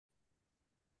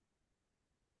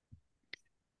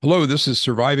Hello, this is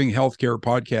Surviving Healthcare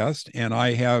Podcast, and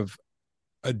I have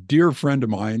a dear friend of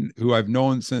mine who I've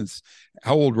known since,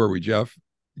 how old were we, Jeff?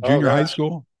 Oh Junior high gosh,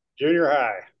 school? junior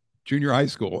high. Junior high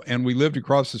school, and we lived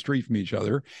across the street from each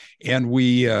other, and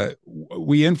we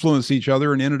influenced each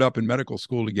other and ended up in medical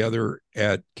school together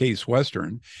at Case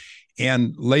Western.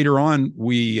 And later on,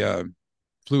 we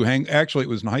flew hang. Actually, it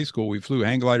was in high school. We flew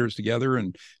hang gliders together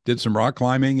and did some rock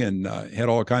climbing and had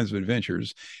all kinds of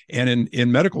adventures. And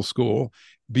in medical school,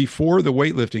 before the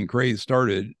weightlifting craze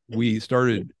started, we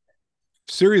started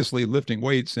seriously lifting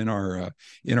weights in our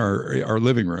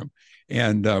living room,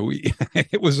 and we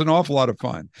it was an awful lot of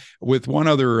fun with one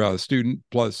other student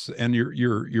plus, and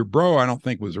your bro I don't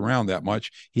think was around that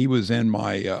much. He was in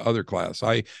my other class.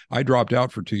 I dropped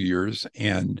out for 2 years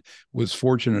and was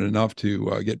fortunate enough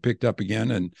to get picked up again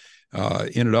and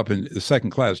ended up in the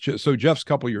second class. So Jeff's a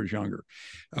couple years younger.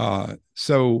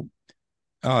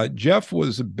 Jeff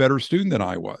was a better student than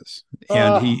I was,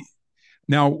 and Uh, he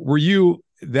now, were you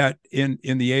that in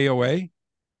the AOA?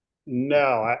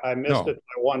 no, I missed No, it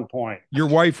by 1 point. your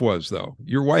wife was though.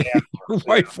 Your wife, Yeah, your yeah,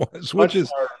 wife was, which much is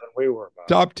smarter than we were about.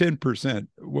 top 10%.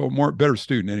 Well, more better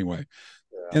student anyway.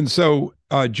 Yeah. And so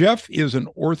Jeff is an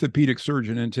orthopedic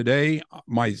surgeon, and today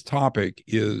my topic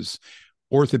is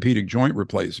orthopedic joint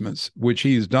replacements, which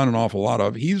he's done an awful lot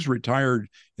of. He's retired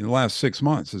in the last 6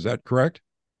 months. Is that correct?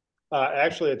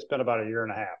 Actually, it's been about a year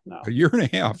and a half now. A year and a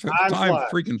half. Time Time flies.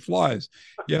 freaking flies.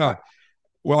 Yeah.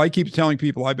 Well, I keep telling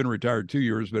people I've been retired 2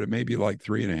 years, but it may be like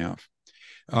three and a half.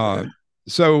 Uh,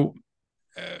 so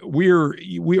well,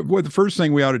 the first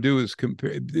thing we ought to do is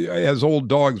compare. As old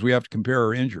dogs, we have to compare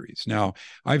our injuries. Now,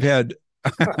 I've had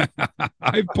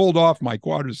I've pulled off my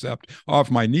quadricep off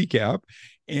my kneecap,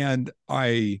 and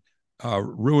I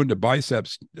ruined a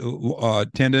biceps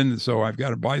tendon, so I've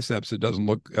got a biceps that doesn't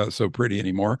look so pretty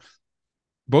anymore.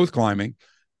 Both climbing,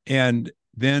 and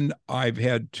then I've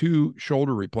had two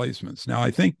shoulder replacements. Now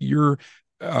I think you're,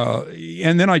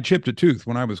 and then I chipped a tooth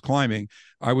when I was climbing.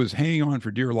 I was hanging on for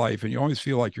dear life, and you always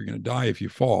feel like you're going to die if you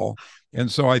fall.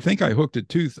 And so I think I hooked a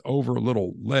tooth over a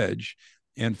little ledge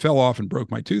and fell off and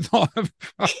broke my tooth off.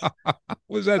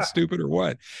 Was that stupid or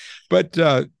what? But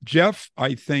Jeff,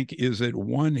 I think, is at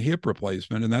one hip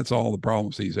replacement, and that's all the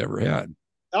problems he's ever had.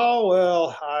 Oh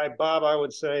well, Bob, I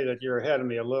would say that you're ahead of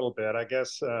me a little bit. I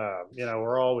guess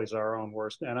we're always our own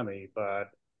worst enemy, but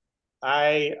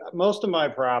I most of my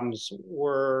problems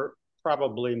were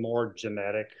probably more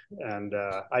genetic, and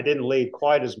I didn't lead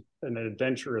quite as an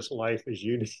adventurous life as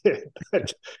you did.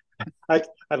 But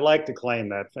I'd like to claim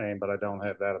that fame, but I don't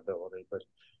have that ability.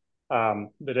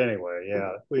 But anyway,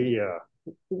 yeah,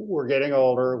 we're getting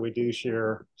older. We do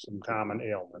share some common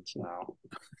ailments now.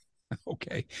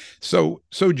 Okay. So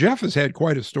Jeff has had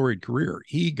quite a storied career.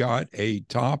 He got a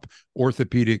top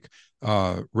orthopedic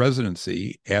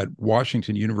residency at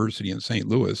Washington University in St.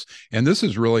 Louis. And this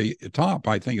is really top,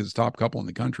 I think, is the top couple in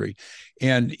the country.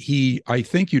 And I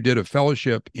think you did a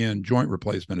fellowship in joint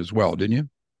replacement as well, didn't you?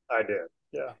 I did,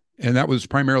 yeah. And that was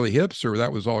primarily hips, or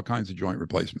that was all kinds of joint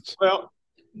replacements? Well,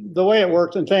 the way it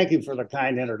worked, and thank you for the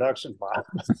kind introduction, Bob.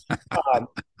 Um,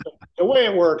 the way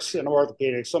it works in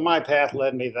orthopedics, so my path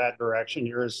led me that direction.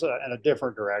 Yours in a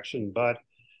different direction, but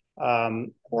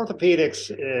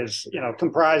orthopedics is,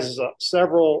 comprises of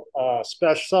several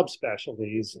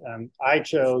subspecialties, and I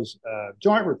chose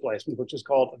joint replacement, which is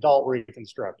called adult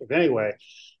reconstructive. Anyway,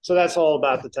 so that's all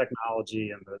about the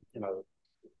technology and the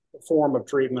form of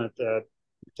treatment that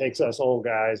takes us old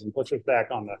guys and puts us back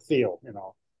on the field.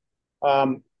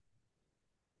 Um,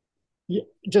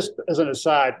 just as an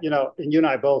aside, and you and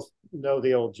I both know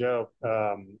the old joke.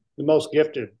 The most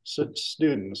gifted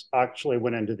students actually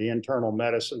went into the internal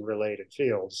medicine related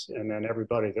fields, and then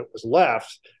everybody that was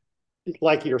left,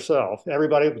 like yourself,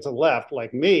 everybody that was left,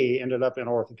 like me, ended up in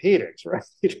orthopedics. Right?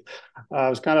 It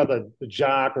was kind of the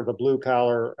jock or the blue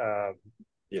collar,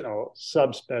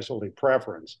 subspecialty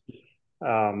preference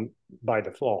by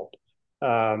default.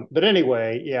 But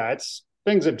anyway, yeah, it's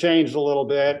things have changed a little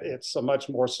bit. It's a much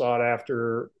more sought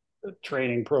after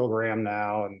training program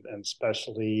now, and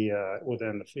especially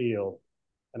within the field.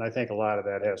 And I think a lot of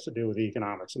that has to do with the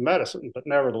economics of medicine. But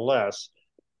nevertheless,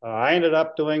 I ended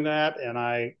up doing that, and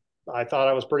I thought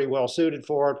I was pretty well suited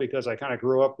for it because I kind of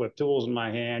grew up with tools in my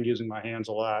hand, using my hands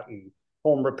a lot, and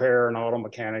home repair and auto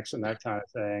mechanics and that kind of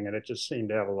thing. And it just seemed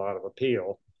to have a lot of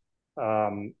appeal.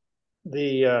 Um,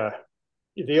 the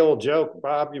old joke,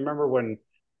 Bob, you remember when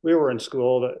we were in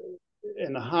school,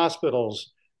 in the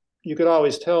hospitals, you could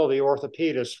always tell the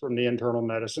orthopedist from the internal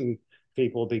medicine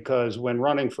people because when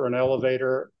running for an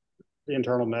elevator, the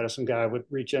internal medicine guy would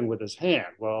reach in with his hand.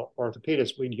 Well,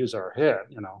 orthopedists, we'd use our head,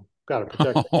 got to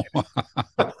protect Oh,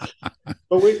 it.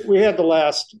 But we had the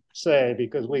last say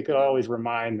because we could always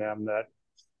remind them that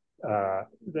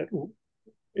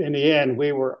in the end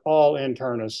we were all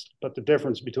internists, but the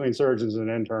difference between surgeons and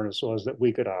internists was that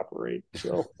we could operate.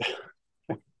 So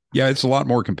Yeah, it's a lot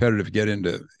more competitive to get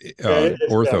into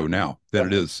ortho now than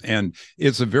it is, and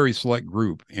it's a very select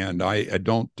group. And I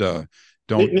don't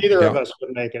neither of doubt. us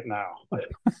would make it now.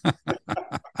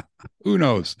 Who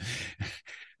knows?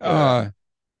 Yeah.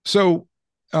 So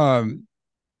um,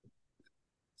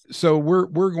 so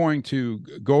we're going to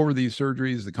go over these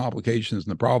surgeries, the complications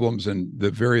and the problems and the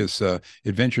various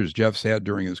adventures Jeff's had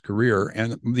during his career.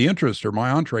 And the interest, or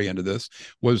my entree into this,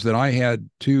 was that I had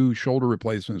 2 shoulder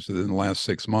replacements within the last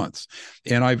 6 months,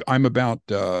 and I'm about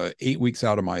 8 weeks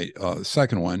out of my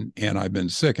second one, and I've been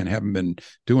sick and haven't been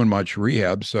doing much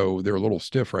rehab, so they're a little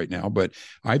stiff right now. But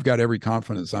I've got every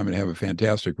confidence I'm going to have a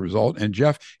fantastic result. And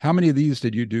Jeff, how many of these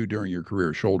did you do during your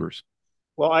career, shoulders?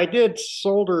 Well, I did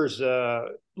shoulders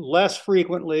less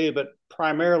frequently, but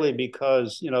primarily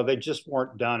because they just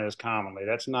weren't done as commonly.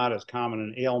 That's not as common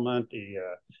an ailment. The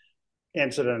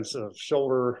incidence of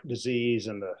shoulder disease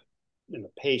in the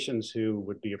patients who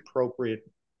would be appropriate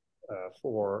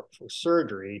for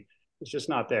surgery is just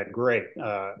not that great.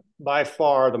 By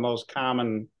far, the most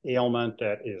common ailment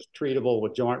that is treatable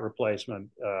with joint replacement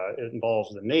it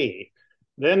involves the knee,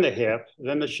 then the hip,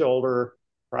 then the shoulder,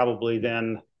 probably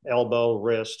then elbow,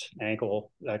 wrist,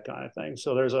 ankle, that kind of thing.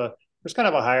 So there's kind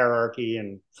of a hierarchy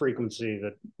and frequency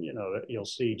that that you'll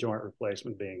see joint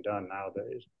replacement being done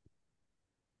nowadays.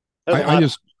 There's a I lot of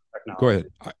just Go technology.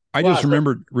 ahead. I just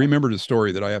remembered a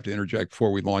story that I have to interject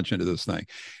before we launch into this thing,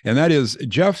 and that is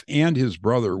Jeff and his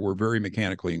brother were very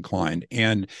mechanically inclined,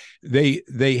 and they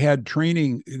had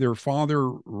training. Their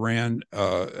father ran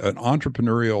an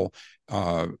entrepreneurial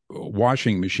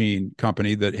washing machine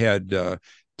company that had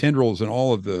tendrils in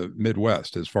all of the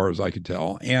Midwest, as far as I could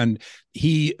tell. And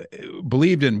he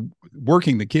believed in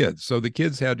working the kids. So the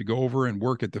kids had to go over and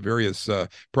work at the various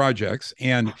projects.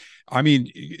 And I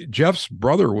mean, Jeff's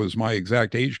brother was my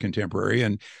exact age contemporary,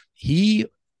 and he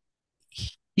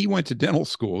he went to dental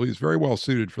school. He was very well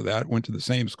suited for that, went to the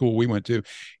same school we went to.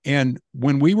 And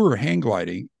when we were hang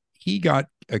gliding, he got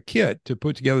a kit to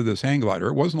put together this hang glider.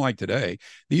 It wasn't like today.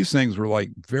 These things were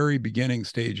like very beginning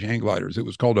stage hang gliders. It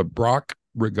was called a Brock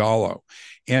Regalo.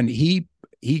 And he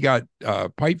got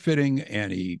pipe fitting,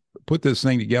 and he put this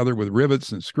thing together with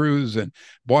rivets and screws and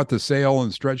bought the sail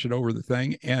and stretched it over the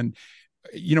thing. And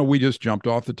we just jumped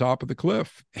off the top of the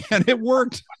cliff, and it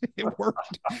worked. It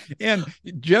worked. And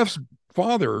Jeff's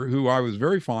father, who I was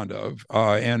very fond of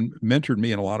and mentored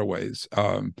me in a lot of ways,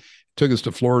 took us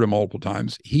to Florida multiple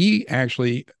times. He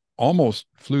actually almost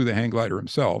flew the hang glider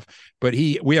himself, but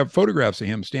we have photographs of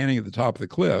him standing at the top of the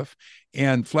cliff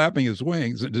and flapping his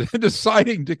wings and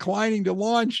declining to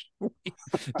launch.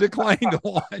 Declining to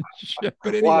launch.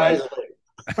 But anyway,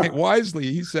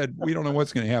 wisely, he said, "We don't know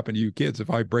what's going to happen to you kids if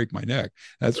I break my neck."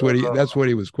 That's what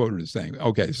he was quoted as saying.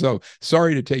 Okay, so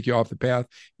sorry to take you off the path.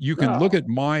 You can look at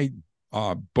my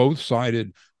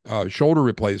both-sided shoulder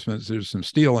replacements. There's some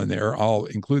steel in there. I'll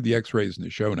include the X-rays in the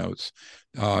show notes,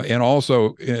 and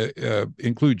also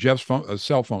include Jeff's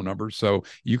cell phone number, so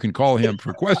you can call him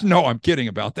for questions. No, I'm kidding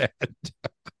about that.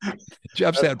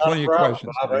 Jeff's had plenty of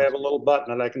questions. I have a little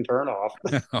button that I can turn off.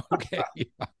 Okay.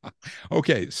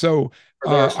 Okay. So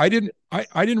I didn't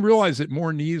realize that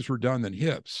more knees were done than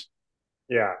hips.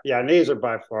 Yeah. Knees are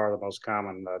by far the most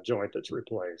common joint that's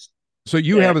replaced. So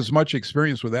you have as much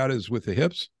experience with that as with the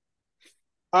hips?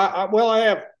 Well, I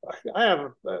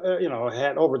have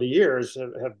had over the years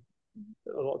have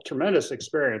tremendous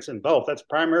experience in both. That's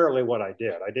primarily what I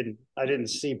did. I didn't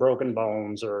see broken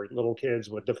bones or little kids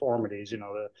with deformities. There's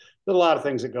a lot of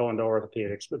things that go into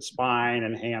orthopedics, but spine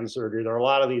and hand surgery. There are a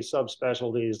lot of these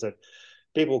subspecialties that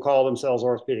people call themselves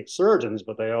orthopedic surgeons,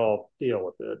 but they all deal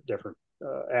with the different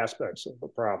aspects of the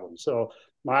problem. So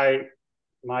my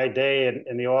day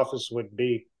in the office would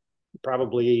be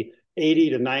probably 80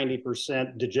 to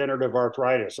 90% degenerative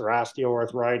arthritis or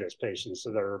osteoarthritis patients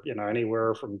that are,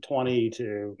 anywhere from 20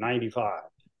 to 95.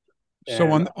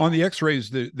 So on the X-rays,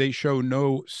 they show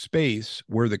no space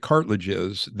where the cartilage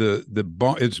is.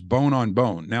 It's bone on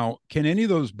bone. Now, can any of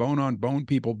those bone on bone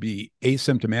people be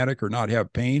asymptomatic or not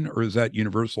have pain, or is that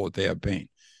universal that they have pain?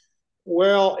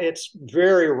 Well, it's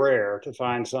very rare to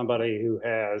find somebody who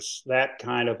has that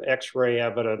kind of X-ray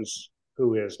evidence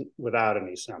who is without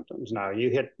any symptoms. Now, you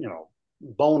hit,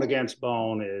 bone against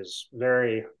bone is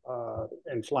very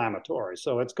inflammatory.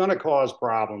 So it's going to cause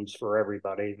problems for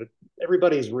everybody. But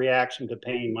everybody's reaction to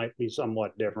pain might be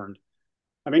somewhat different.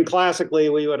 I mean, classically,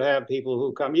 we would have people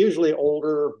who come, usually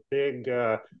older, big,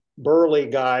 burly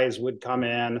guys would come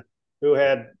in who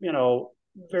had,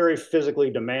 very physically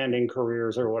demanding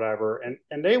careers or whatever,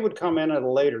 and they would come in at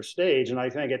a later stage, and I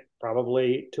think it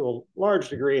probably to a large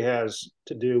degree has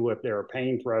to do with their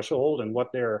pain threshold and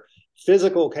what their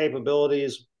physical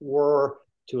capabilities were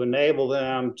to enable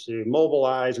them to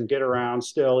mobilize and get around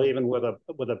still, even with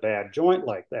a bad joint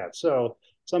like that. So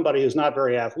somebody who's not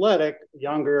very athletic,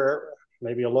 younger,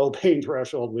 maybe a low pain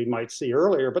threshold we might see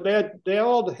earlier, but they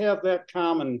all have that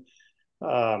common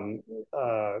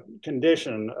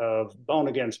condition of bone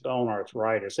against bone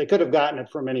arthritis. They could have gotten it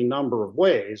from any number of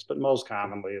ways, but most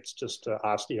commonly it's just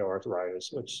osteoarthritis,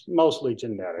 which is mostly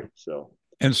genetic.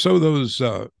 And so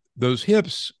those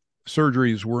hips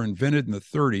surgeries were invented in the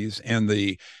 30s, and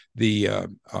the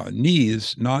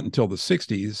knees not until the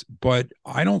 60s. But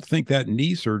I don't think that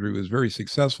knee surgery was very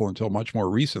successful until much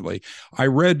more recently. I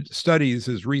read studies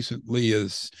as recently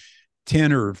as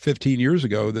 10 or 15 years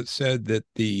ago that said that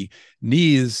the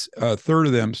knees, a third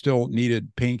of them still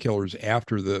needed painkillers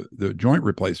after the joint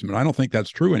replacement. I don't think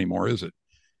that's true anymore, is it?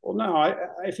 Well, no.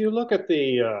 If you look at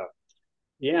the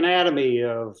anatomy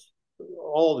of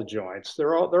all the joints,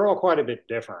 they're all quite a bit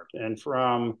different. And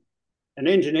from an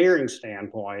engineering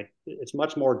standpoint, it's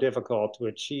much more difficult to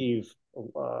achieve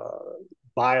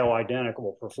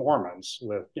bioidentical performance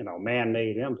with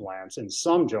man-made implants in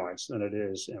some joints than it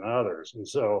is in others. And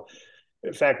so,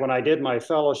 in fact, when I did my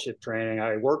fellowship training,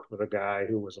 I worked with a guy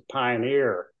who was a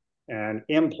pioneer in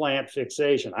implant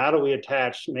fixation. How do we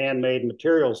attach man-made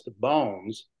materials to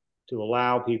bones to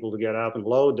allow people to get up and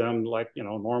load them like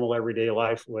normal everyday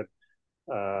life would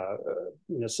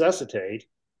necessitate,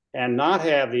 and not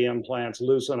have the implants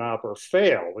loosen up or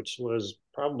fail, which was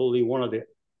probably one of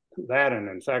that and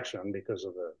infection because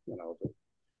of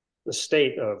the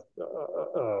state of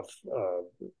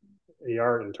the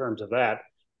art in terms of that.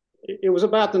 It was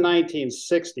about the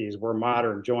 1960s where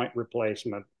modern joint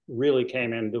replacement really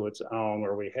came into its own,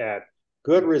 where we had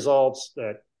good results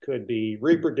that could be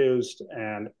reproduced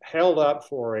and held up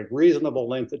for a reasonable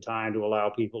length of time to allow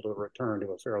people to return to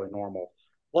a fairly normal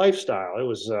lifestyle. It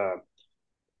was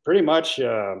pretty much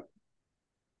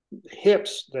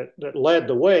hips that led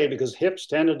the way, because hips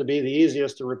tended to be the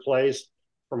easiest to replace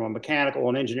from a mechanical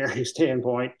and engineering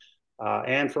standpoint,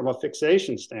 and from a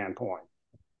fixation standpoint.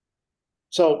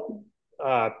 So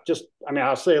I'll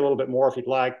say a little bit more if you'd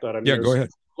like, but Yeah, go ahead.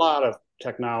 a lot of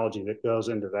technology that goes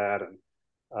into that. And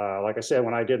like I said,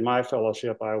 when I did my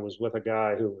fellowship, I was with a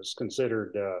guy who was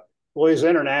considered, he's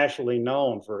internationally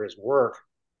known for his work,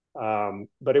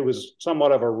 but it was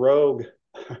somewhat of a rogue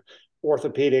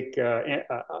orthopedic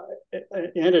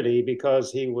entity,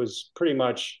 because he was pretty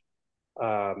much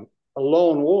a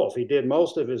lone wolf. He did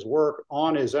most of his work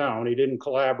on his own. He didn't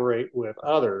collaborate with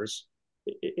others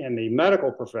in the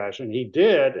medical profession. He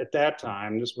did at that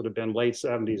time, this would have been late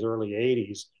 70s, early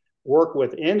 80s, work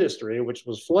with industry, which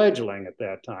was fledgling at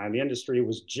that time. The industry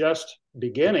was just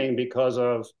beginning because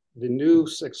of the new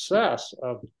success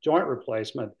of joint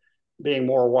replacement being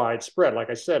more widespread. Like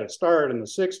I said, it started in the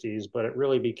 60s, but it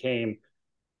really became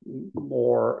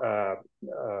more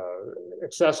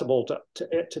accessible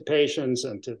to patients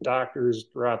and to doctors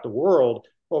throughout the world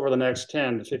over the next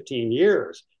 10 to 15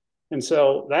 years. And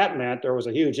so that meant there was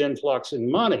a huge influx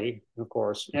in money, of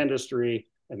course, industry,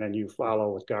 and then you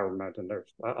follow with government. And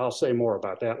I'll say more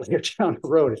about that later down the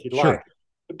road if you'd Sure. like.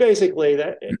 But basically,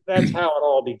 that's how it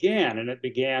all began. And it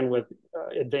began with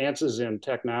advances in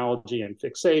technology and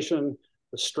fixation,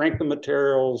 the strength of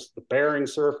materials, the bearing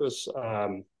surface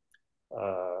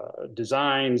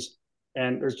designs.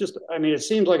 And it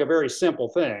seems like a very simple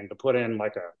thing to put in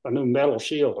like a new metal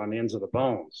shield on the ends of the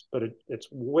bones, but it's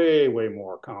way, way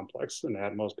more complex than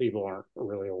that. Most people aren't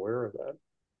really aware of that.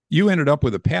 You ended up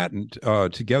with a patent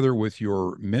together with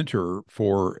your mentor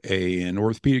for an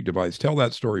orthopedic device. Tell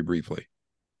that story briefly.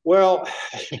 Well,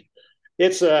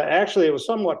 it's actually, it was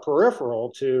somewhat peripheral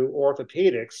to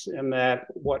orthopedics in that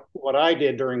what I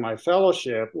did during my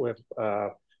fellowship with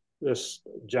this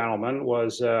gentleman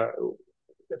was,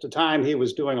 at the time, he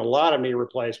was doing a lot of knee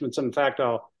replacements. In fact,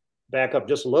 I'll back up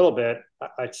just a little bit.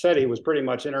 I said he was pretty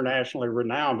much internationally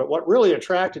renowned, but what really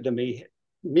attracted me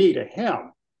to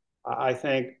him, I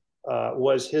think,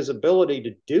 was his ability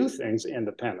to do things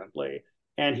independently.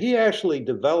 And he actually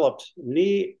developed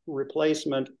knee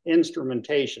replacement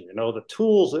instrumentation, the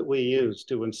tools that we use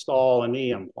to install a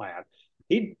knee implant.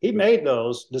 He made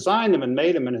those, designed them, and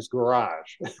made them in his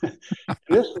garage.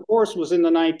 This, of course, was in the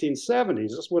 1970s.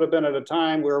 This would have been at a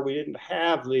time where we didn't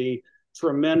have the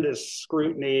tremendous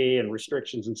scrutiny and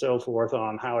restrictions and so forth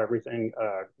on how everything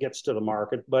gets to the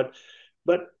market. But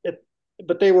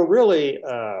they were really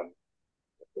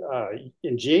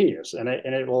ingenious, and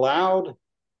it allowed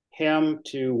him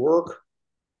to work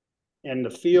in the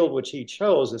field which he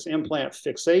chose, this implant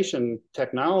fixation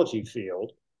technology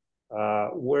field,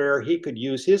 where he could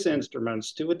use his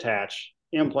instruments to attach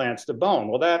implants to bone.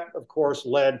 Well, that, of course,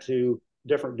 led to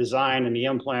different design in the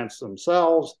implants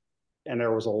themselves. And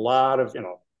there was a lot of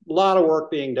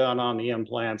work being done on the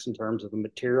implants in terms of the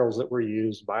materials that were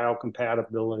used,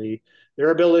 biocompatibility, their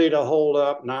ability to hold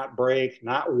up, not break,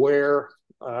 not wear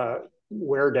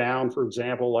down, for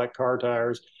example, like car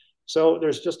tires. So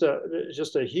there's just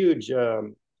a huge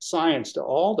science to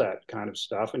all that kind of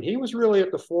stuff. And he was really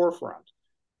at the forefront.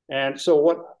 And so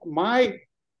what my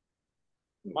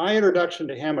introduction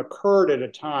to him occurred at a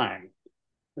time,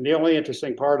 and the only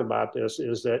interesting part about this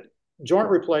is that joint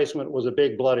replacement was a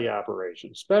big bloody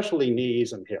operation, especially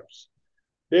knees and hips.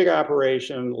 Big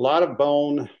operation, a lot of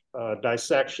bone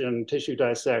dissection, tissue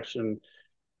dissection.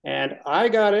 And I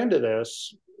got into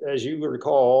this, as you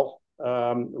recall,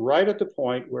 right at the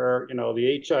point where,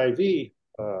 the HIV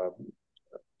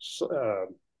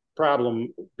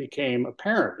problem became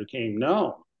apparent, became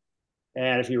known.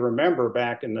 And if you remember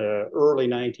back in the early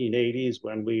 1980s,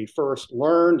 when we first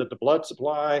learned that the blood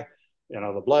supply,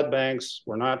 the blood banks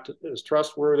were not as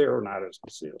trustworthy, or not as,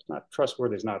 not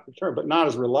trustworthy is not the term, but not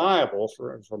as reliable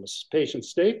from a patient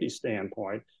safety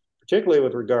standpoint, particularly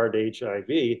with regard to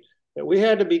HIV, that we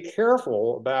had to be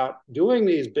careful about doing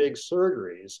these big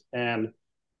surgeries and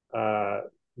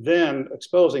then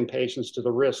exposing patients to the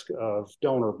risk of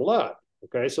donor blood.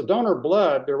 Okay, so donor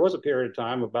blood, there was a period of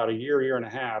time, about a year and a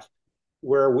half,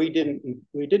 where we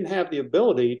didn't have the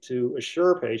ability to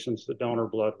assure patients that donor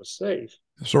blood was safe.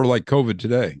 Sort of like COVID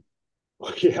today.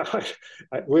 Yeah,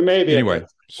 we may be. Anyway,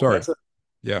 sorry.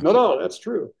 Yeah. No, that's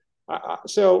true.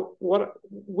 So what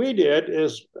we did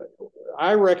is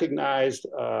I recognized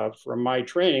from my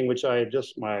training, which I had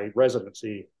just my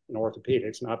residency in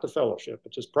orthopedics, not the fellowship,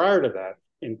 but just prior to that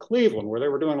in Cleveland, where they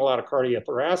were doing a lot of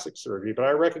cardiothoracic surgery. But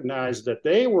I recognized that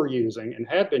they were using and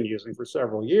had been using for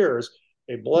several years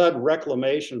a blood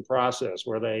reclamation process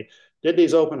where they did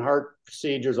these open heart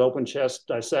procedures, open chest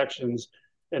dissections,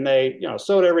 and they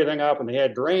sewed everything up, and they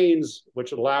had drains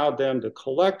which allowed them to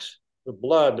collect the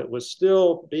blood that was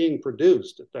still being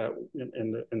produced at that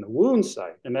in the wound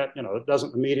site, and that it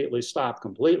doesn't immediately stop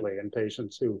completely in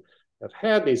patients who have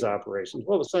had these operations.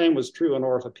 Well, the same was true in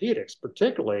orthopedics,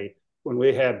 particularly when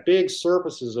we had big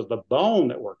surfaces of the bone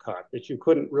that were cut that you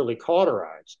couldn't really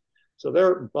cauterize. So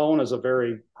their bone is a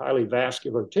very highly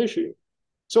vascular tissue.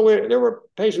 So there were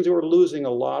patients who were losing a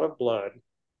lot of blood.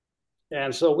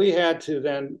 And so we had to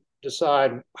then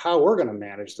decide how we're going to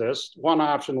manage this. One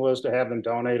option was to have them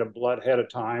donate a blood ahead of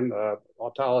time,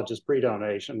 autologous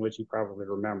pre-donation, which you probably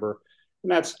remember.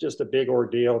 And that's just a big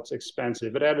ordeal. It's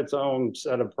expensive. It had its own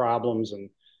set of problems and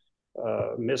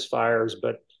misfires.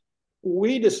 But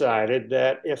we decided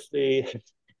that if the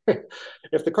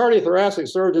cardiothoracic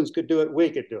surgeons could do it, we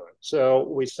could do it. So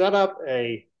we set up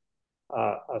a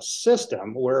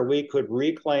system where we could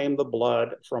reclaim the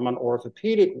blood from an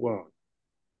orthopedic wound.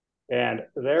 And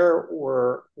there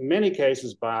were many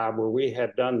cases, Bob, where we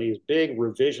had done these big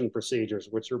revision procedures,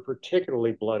 which were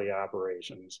particularly bloody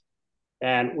operations.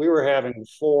 And we were having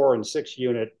 4 and 6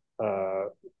 unit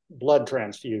blood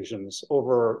transfusions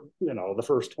over, the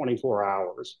first 24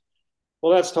 hours.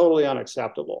 Well, that's totally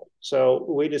unacceptable. So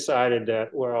we decided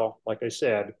that, well, like I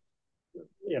said,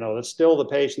 it's still the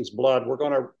patient's blood. We're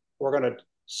going to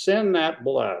send that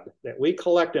blood that we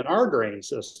collect in our drain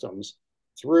systems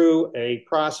through a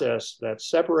process that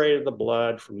separated the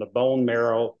blood from the bone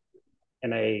marrow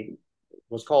in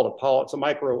what's called it's a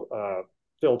micro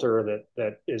filter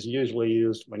that is usually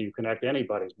used when you connect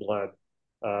anybody's blood,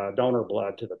 donor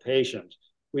blood, to the patient.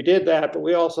 We did that, but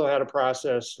we also had a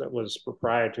process that was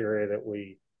proprietary that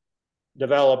we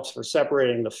developed for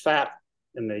separating the fat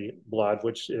in the blood,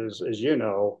 which is, as you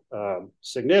know,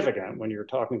 significant when you're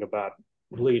talking about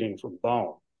bleeding from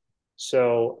bone.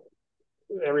 So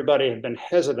everybody had been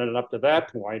hesitant up to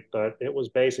that point, but it was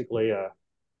basically a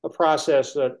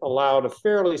process that allowed a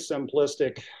fairly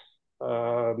simplistic,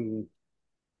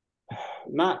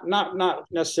 not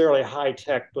necessarily high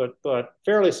tech, but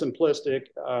fairly simplistic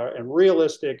and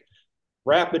realistic,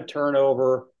 rapid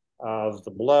turnover of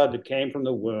the blood that came from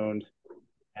the wound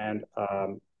and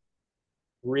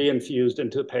reinfused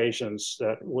into patients.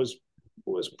 That was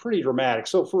pretty dramatic.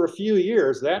 So for a few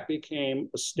years, that became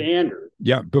a standard.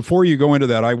 Yeah. Before you go into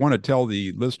that, I want to tell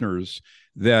the listeners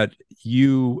that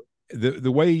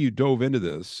the way you dove into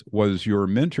this was your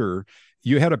mentor.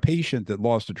 You had a patient that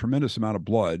lost a tremendous amount of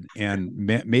blood and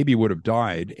maybe would have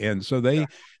died. And so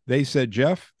they said,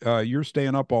 Jeff, you're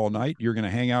staying up all night. You're going to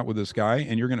hang out with this guy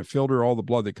and you're going to filter all the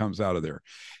blood that comes out of there.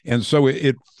 And so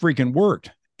it freaking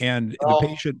worked. and the Well,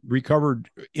 patient recovered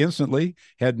instantly,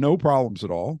 had no problems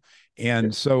at all.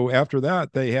 And so after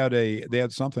that, they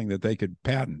had something that they could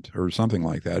patent or something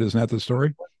like that. Isn't that the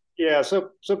story? yeah.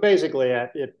 So basically,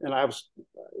 and I was,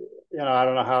 I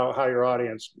don't know how your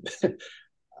audience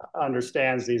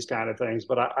understands these kind of things,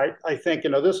 but I think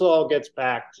this all gets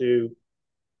back to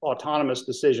autonomous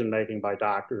decision making by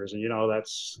doctors, and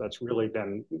that's really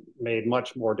been made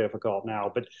much more difficult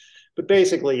now. But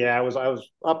basically, yeah, I was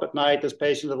up at night. This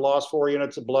patient had lost 4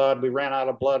 units of blood. We ran out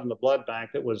of blood in the blood bank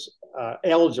that was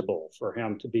eligible for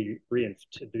him to be In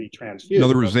other transfused,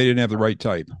 words, but they didn't have the right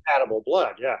type. compatible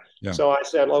blood. Yeah. Yeah. So I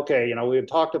said, okay, we had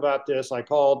talked about this. I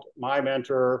called my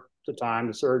mentor at the time,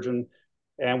 the surgeon,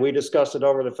 and we discussed it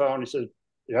over the phone. He said,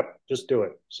 "Yep, just do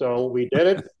it." So we did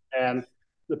it, and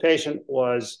the patient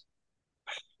was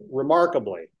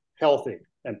remarkably healthy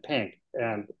and pink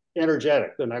and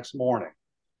energetic the next morning.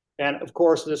 And of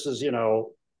course, this is,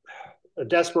 a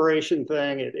desperation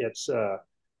thing. It's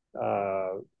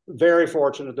very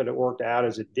fortunate that it worked out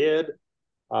as it did,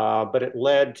 but it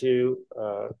led to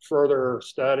further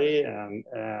study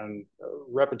and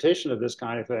repetition of this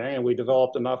kind of thing. And we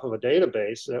developed enough of a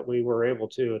database that we were able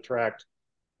to attract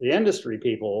the industry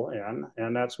people in,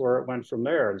 and that's where it went from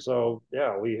there. And so,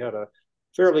 yeah, we had a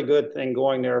fairly good thing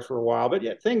going there for a while, but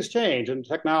yet things change and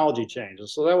technology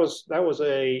changes. So that was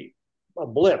a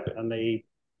blip in the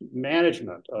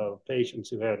management of patients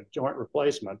who had joint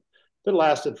replacement that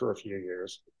lasted for a few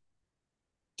years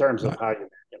in terms of how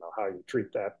you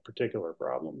treat that particular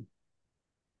problem.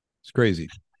 It's crazy.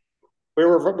 We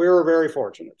were very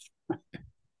fortunate.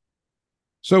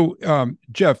 So,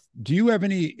 Jeff, do you have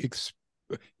any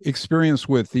experience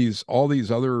with all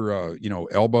these other,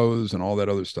 elbows and all that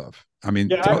other stuff? I mean,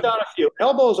 Yeah, I've done a few.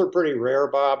 Elbows are pretty rare,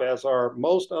 Bob, as are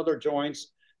most other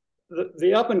joints.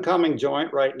 The up and coming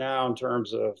joint right now in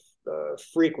terms of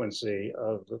frequency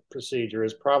of the procedure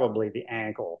is probably the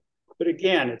ankle. But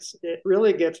again, it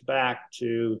really gets back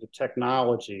to the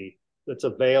technology that's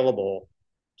available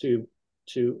to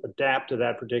adapt to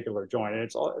that particular joint, and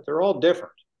they're all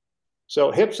different. So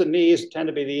hips and knees tend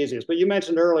to be the easiest. But you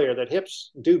mentioned earlier that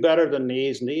hips do better than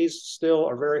knees. Knees still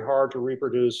are very hard to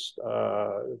reproduce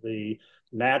the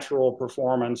natural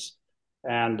performance.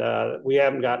 And we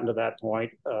haven't gotten to that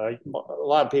point. A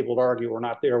lot of people would argue we're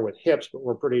not there with hips, but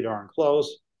we're pretty darn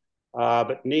close.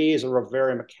 But knees are a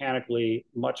very mechanically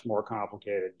much more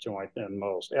complicated joint than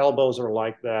most. Elbows are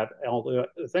like that.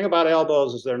 The thing about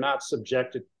elbows is they're not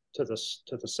subjected to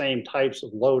the same types of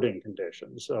loading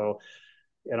conditions. So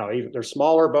even they're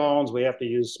smaller bones. We have to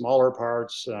use smaller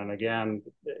parts, and again,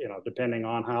 depending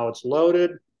on how it's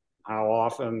loaded, how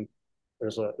often,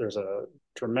 there's a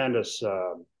tremendous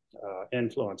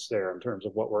influence there in terms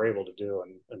of what we're able to do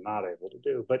and not able to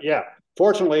do. But yeah,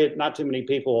 fortunately, not too many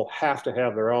people have to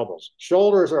have their elbows.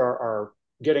 Shoulders are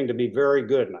getting to be very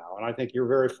good now, and I think you're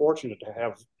very fortunate to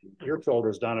have your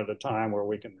shoulders done at a time where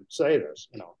we can say this.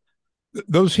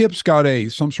 Those hips got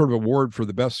some sort of award for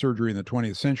the best surgery in the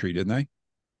 20th century, didn't they?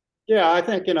 Yeah, I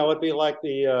think it'd be like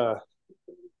the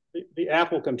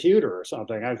Apple computer or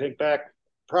something. I think back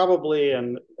probably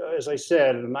as I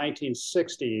said, in the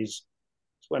 1960s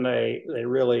when they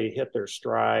really hit their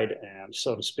stride, and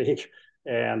so to speak,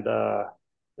 and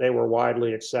they were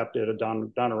widely accepted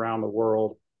and done around the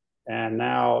world. And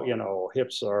now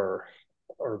hips are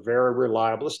very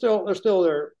reliable. There's still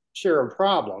their share of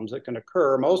problems that can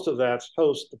occur. Most of that's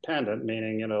host dependent,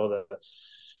 meaning the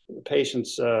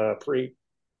patient's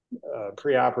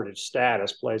preoperative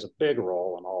status plays a big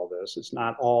role in all this. It's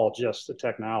not all just the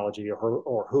technology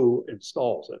or who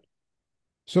installs it.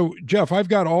 So, Jeff, I've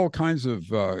got all kinds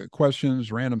of questions,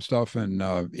 random stuff, and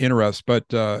interests, but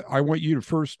I want you to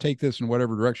first take this in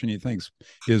whatever direction you think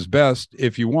is best,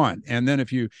 if you want, and then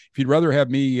if you'd rather have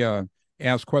me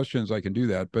ask questions, I can do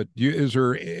that. But is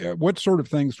there what sort of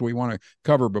things do we want to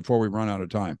cover before we run out of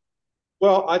time?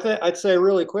 Well, I'd say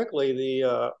really quickly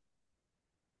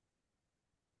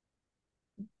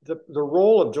the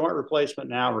role of joint replacement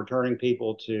now, returning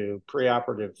people to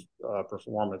preoperative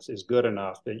performance, is good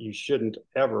enough that you shouldn't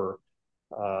ever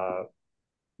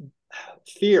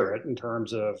fear it in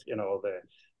terms of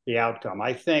the outcome.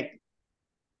 I think.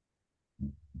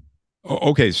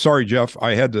 Okay, sorry, Jeff.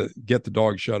 I had to get the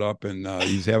dog shut up, and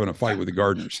he's having a fight with the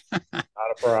gardeners. Not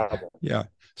a problem. Yeah.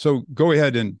 So go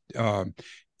ahead and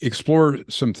explore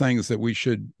some things that we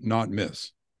should not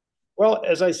miss. Well,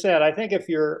 as I said, I think if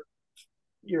you're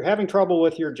having trouble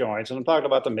with your joints, and I'm talking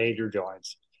about the major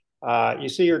joints, you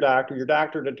see your doctor. Your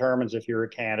doctor determines if you're a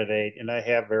candidate, and they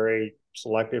have very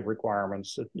selective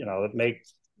requirements that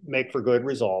make for good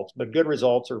results. But good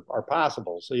results are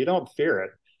possible, so you don't fear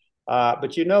it.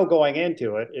 But going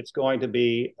into it, it's going to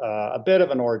be a bit of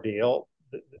an ordeal.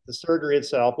 The surgery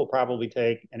itself will probably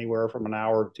take anywhere from an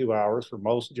hour to 2 hours for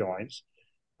most joints.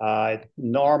 It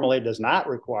normally does not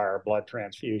require blood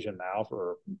transfusion now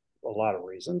for a lot of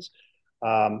reasons.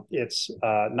 It's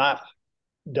not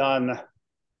done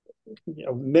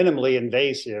minimally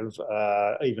invasive,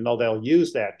 even though they'll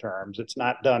use that terms. It's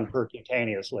not done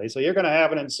percutaneously. So you're going to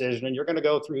have an incision and you're going to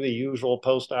go through the usual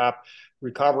post-op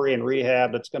recovery and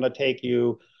rehab. That's going to take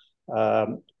you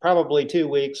probably 2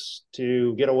 weeks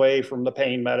to get away from the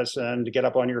pain medicine, to get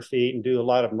up on your feet and do a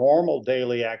lot of normal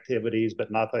daily activities,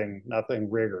 but nothing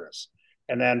rigorous.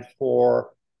 And then for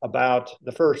about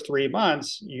the first 3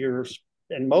 months, you're,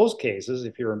 in most cases,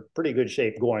 if you're in pretty good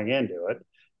shape going into it,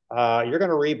 you're going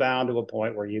to rebound to a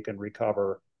point where you can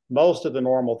recover most of the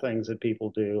normal things that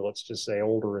people do. Let's just say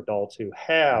older adults who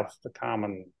have the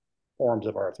common forms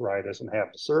of arthritis and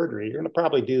have the surgery, you're going to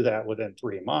probably do that within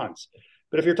 3 months.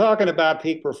 But if you're talking about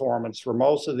peak performance for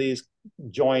most of these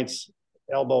joints,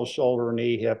 elbow, shoulder,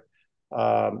 knee, hip,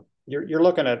 you're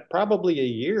looking at probably a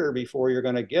year before you're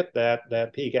going to get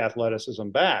that peak athleticism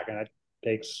back. And it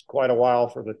takes quite a while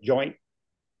for the joint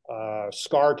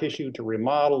scar tissue to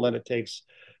remodel, and it takes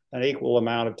an equal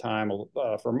amount of time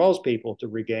for most people to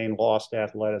regain lost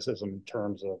athleticism in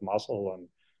terms of muscle and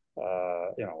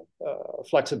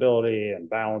flexibility and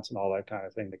balance and all that kind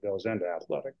of thing that goes into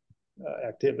athletic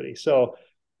activity. So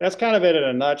that's kind of it in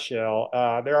a nutshell.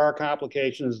 There are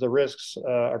complications. The risks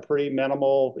are pretty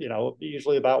minimal,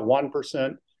 usually about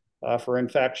 1% for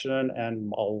infection.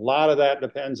 And a lot of that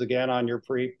depends, again, on your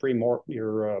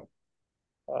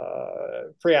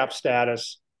pre-op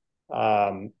status.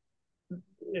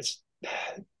 It's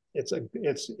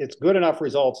good enough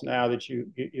results now that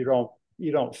you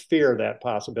don't fear that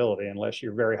possibility unless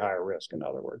you're very high risk, in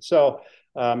other words. So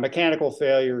mechanical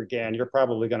failure, again, you're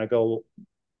probably going to go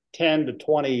 10 to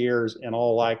 20 years in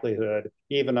all likelihood,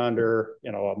 even under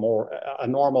a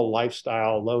normal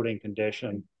lifestyle loading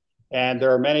condition. And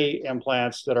there are many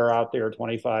implants that are out there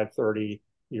 25, 30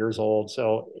 years old.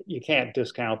 So you can't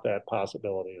discount that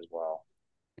possibility as well.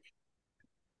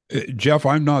 Jeff,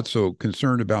 I'm not so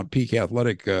concerned about peak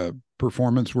athletic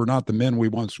performance. We're not the men we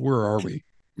once were, are we?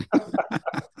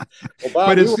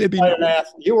 Well, Bob,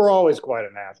 you were always quite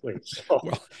an athlete. So.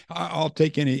 Well, I'll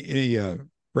take any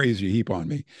praise you heap on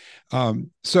me. I've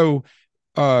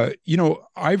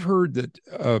heard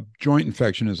that joint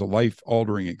infection is a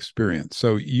life-altering experience.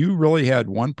 So you really had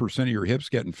 1% of your hips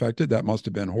get infected. That must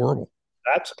have been horrible.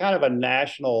 That's kind of a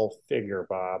national figure,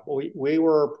 Bob. We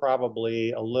were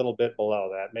probably a little bit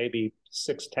below that, maybe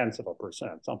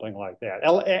 0.6%, something like that.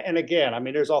 And again, I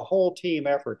mean, there's a whole team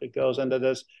effort that goes into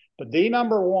this, but the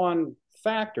number one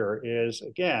factor is,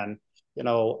 again,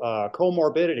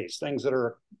 comorbidities, things that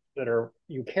are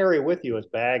you carry with you as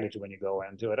baggage when you go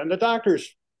into it. And the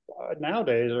doctors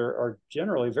nowadays are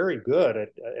generally very good at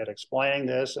explaining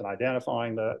this and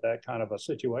identifying that kind of a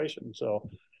situation. So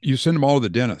you send them all to the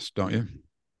dentist, don't you?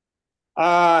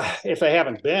 If they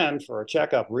haven't been for a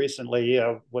checkup recently,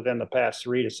 within the past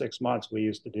 3 to 6 months, we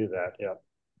used to do that. Yeah.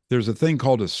 There's a thing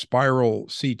called a spiral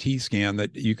CT scan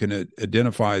that you can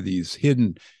identify these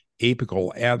hidden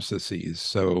apical abscesses.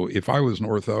 So if I was an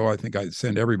ortho, I think I'd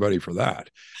send everybody for that,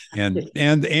 and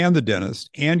the dentist,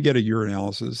 and get a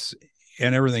urinalysis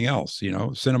and everything else.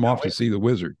 Send them off to see the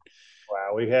wizard.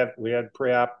 Wow, we had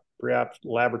pre-op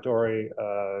laboratory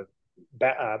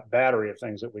battery of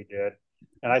things that we did,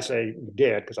 and I say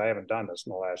did because I haven't done this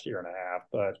in the last year and a half.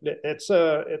 But it's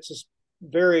a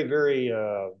very, very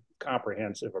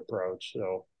comprehensive approach.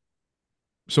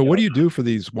 So what do you do for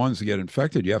these ones that get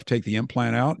infected? You have to take the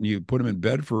implant out and you put them in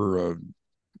bed for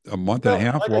a month and a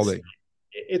half while they.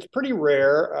 It's pretty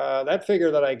rare. That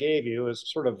figure that I gave you is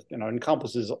sort of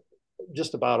encompasses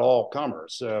just about all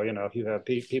comers. So if you have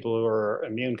people who are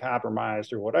immune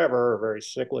compromised or whatever, or very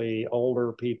sickly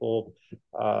older people,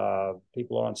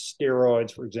 people on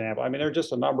steroids, for example. I mean, there are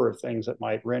just a number of things that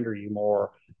might render you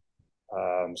more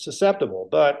susceptible.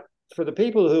 But for the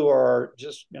people who are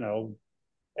just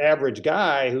average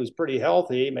guy who's pretty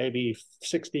healthy, maybe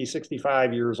 60,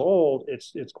 65 years old,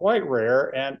 it's quite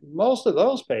rare. And most of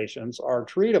those patients are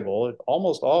treatable. It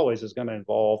almost always is going to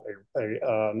involve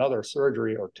another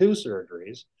surgery or two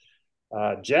surgeries.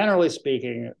 Generally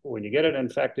speaking, when you get an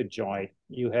infected joint,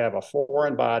 you have a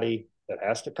foreign body that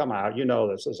has to come out.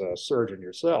 This as a surgeon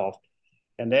yourself.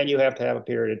 And then you have to have a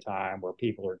period of time where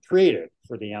people are treated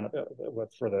for the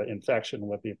infection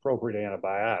with the appropriate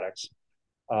antibiotics.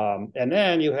 And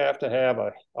then you have to have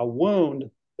a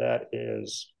wound that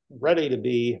is ready to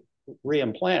be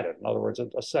reimplanted. In other words,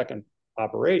 a second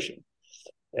operation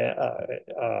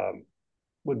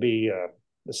would be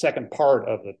the second part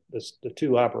of the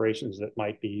two operations that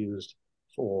might be used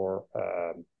for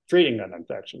treating an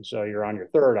infection. So you're on your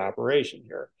third operation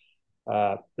here.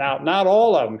 Now, not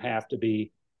all of them have to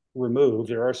be removed.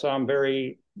 There are some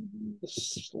very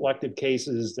selected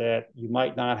cases that you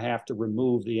might not have to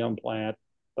remove the implant,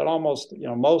 but almost,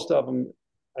 most of them,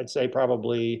 I'd say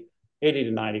probably 80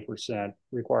 to 90%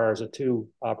 requires a two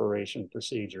operation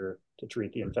procedure to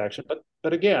treat the infection.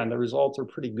 But again, the results are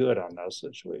pretty good on those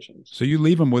situations. So you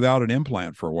leave them without an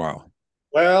implant for a while.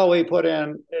 Well, we put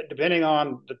in, depending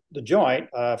on the joint,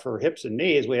 for hips and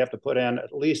knees, we have to put in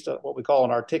at least what we call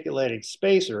an articulating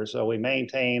spacer. So we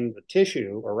maintain the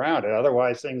tissue around it.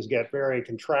 Otherwise, things get very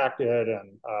contracted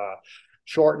and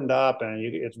shortened up, and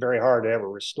it's very hard to ever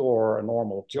restore a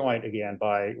normal joint again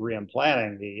by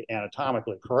reimplanting the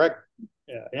anatomically correct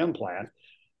implant.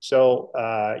 So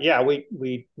yeah,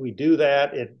 we do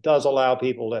that. It does allow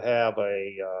people to have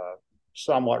a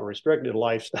somewhat restricted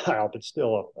lifestyle, but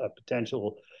still a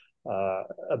potential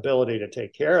ability to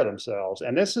take care of themselves.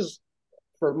 And this is,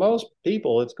 for most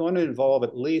people, it's going to involve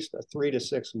at least a 3 to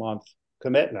 6 month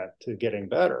commitment to getting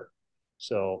better.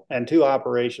 So, and two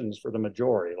operations for the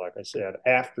majority, like I said,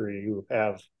 after you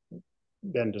have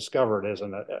been discovered as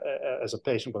a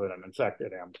patient with an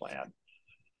infected implant.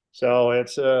 So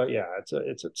it's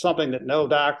something that no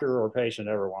doctor or patient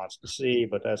ever wants to see,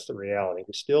 but that's the reality.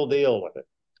 We still deal with it.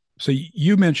 So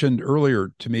you mentioned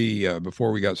earlier to me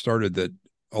before we got started that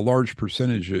a large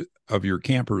percentage of your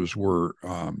campers were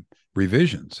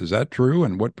revisions. Is that true?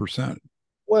 And what percent?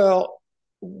 Well,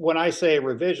 when I say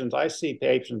revisions, I see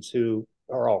patients who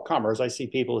are all comers. I see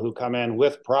people who come in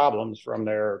with problems from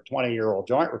their 20-year-old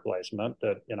joint replacement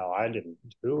that, I didn't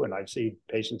do. And I see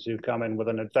patients who come in with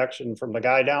an infection from the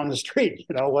guy down the street,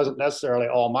 it wasn't necessarily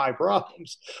all my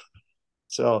problems.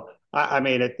 So, I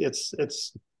mean, it's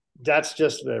that's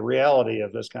just the reality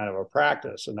of this kind of a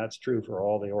practice. And that's true for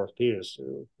all the orthopedists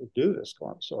who do this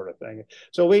sort of thing.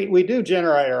 So we do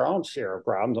generate our own share of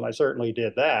problems, and I certainly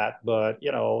did that. But,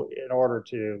 in order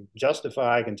to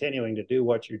justify continuing to do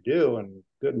what you do and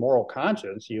good moral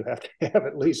conscience, you have to have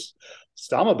at least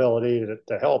some ability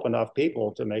to help enough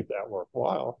people to make that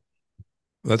worthwhile.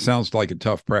 That sounds like a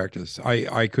tough practice.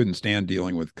 I couldn't stand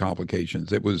dealing with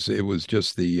complications. It was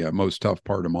just the most tough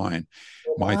part of my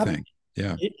thing.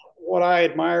 Yeah. What I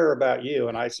admire about you,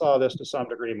 and I saw this to some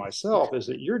degree myself, is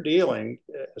that you're dealing,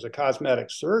 as a cosmetic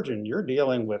surgeon, you're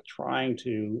dealing with trying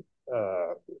to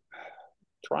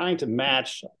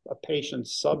match a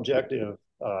patient's subjective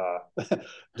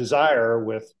desire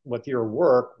with your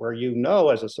work, where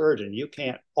as a surgeon you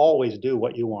can't always do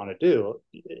what you want to do.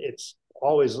 It's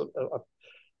always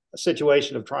a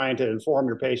situation of trying to inform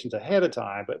your patients ahead of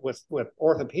time. But with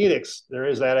orthopedics, there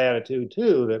is that attitude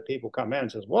too, that people come in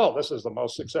and says, well, this is the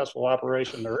most successful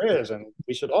operation there is, and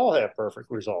we should all have perfect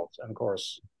results. And of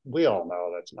course, we all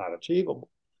know that's not achievable.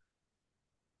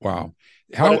 Wow.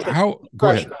 How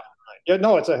go ahead. Yeah,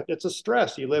 no, it's a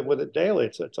stress. You live with it daily.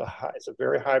 It's a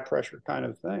very high pressure kind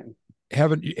of thing.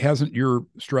 Hasn't your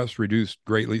stress reduced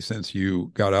greatly since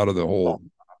you got out of the whole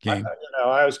game?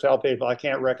 I always tell people I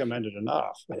can't recommend it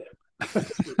enough.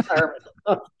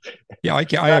 Yeah,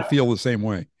 I feel the same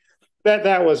way.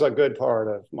 That was a good part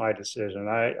of my decision.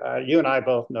 You and I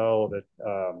both know that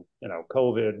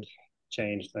COVID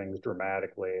changed things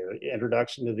dramatically. The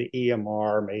introduction to the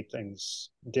EMR made things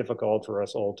difficult for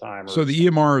us old timers. So the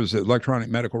EMR is electronic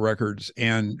medical records,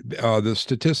 and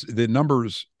the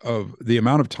numbers of the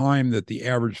amount of time that the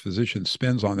average physician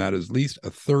spends on that is at least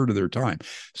a third of their time.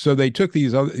 So they took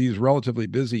these relatively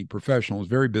busy professionals,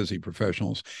 very busy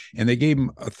professionals, and they gave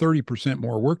them a 30%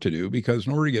 more work to do, because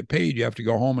in order to get paid, you have to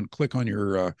go home and click on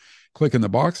your click in the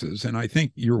boxes. And I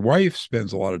think your wife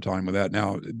spends a lot of time with that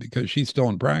now because she's still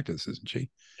in practice, isn't she?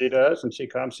 She does, and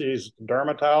she's a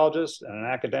dermatologist in an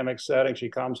academic setting. She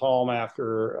comes home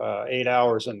after 8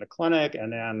 hours in the clinic,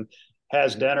 and then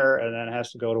has dinner, and then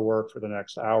has to go to work for the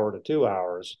next hour to 2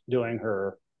 hours doing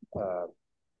her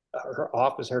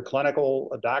office, her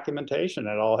clinical documentation.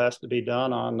 It all has to be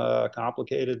done on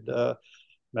complicated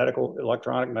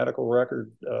electronic medical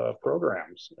record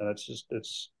programs, and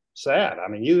it's sad. I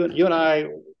mean, you and I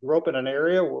grew up in an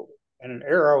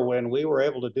era when we were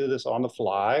able to do this on the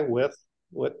fly with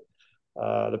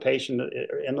the patient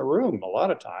in the room a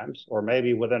lot of times, or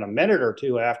maybe within a minute or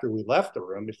two after we left the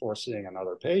room before seeing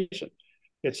another patient.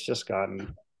 It's just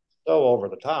gotten so over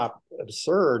the top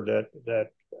absurd that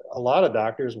a lot of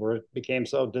doctors became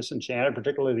so disenchanted,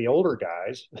 particularly the older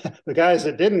guys, the guys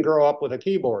that didn't grow up with a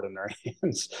keyboard in their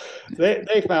hands.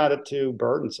 They found it too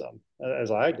burdensome,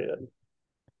 as I did.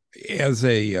 As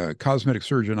a cosmetic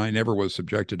surgeon, I never was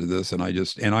subjected to this, and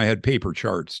I had paper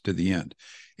charts to the end.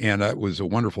 and it was a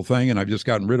wonderful thing. And I've just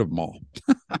gotten rid of them all.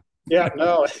 Yeah,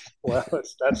 no, well,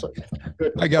 that's a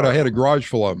good to I start. had a garage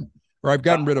full of them, or I've Uh,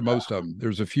 gotten rid of most of them.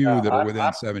 There's a few yeah, that are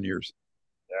within 7 years.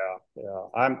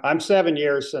 yeah. I'm 7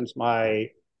 years since my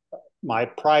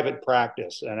private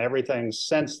practice, and everything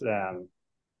since then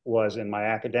was in my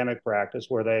academic practice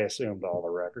where they assumed all the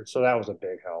records. So that was a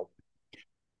big help.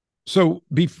 So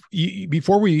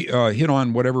before we hit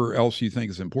on whatever else you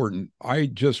think is important, I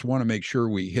just want to make sure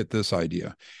we hit this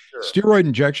idea. Sure. Steroid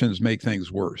injections make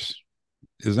things worse.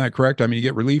 Isn't that correct? I mean, you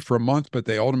get relief for a month, but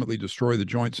they ultimately destroy the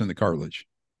joints and the cartilage.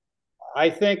 I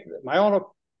think my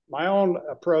own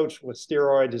approach with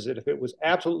steroids is that if it was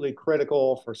absolutely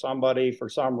critical for somebody for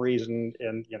some reason,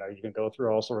 and you can go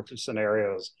through all sorts of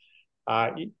scenarios, uh,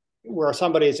 where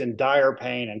somebody is in dire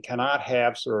pain and cannot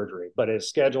have surgery, but is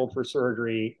scheduled for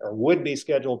surgery or would be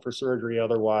scheduled for surgery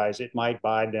otherwise, it might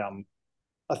buy them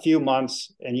a few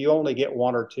months and you only get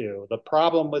one or two. The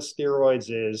problem with steroids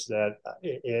is that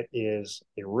it is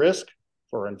a risk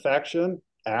for infection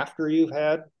after you've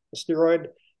had a steroid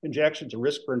injection, it's a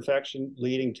risk for infection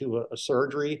leading to a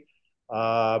surgery.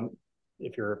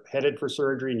 If you're headed for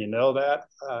surgery and you know that,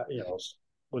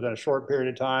 within a short period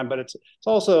of time, but it's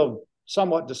also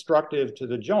somewhat destructive to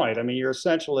the joint. I mean, you're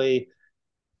essentially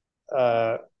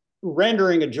uh,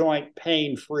 rendering a joint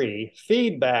pain-free,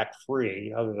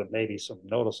 feedback-free, other than maybe some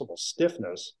noticeable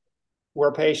stiffness,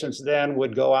 where patients then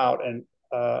would go out and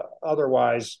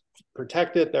otherwise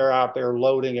protect it. They're out there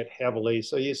loading it heavily.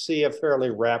 So you see a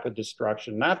fairly rapid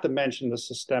destruction, not to mention the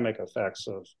systemic effects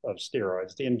of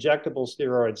steroids. The injectable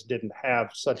steroids didn't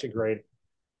have such a great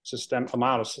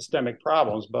amount of systemic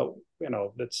problems, but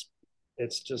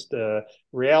it's just a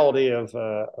reality of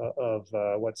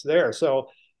what's there. So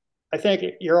I think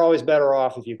you're always better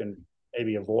off if you can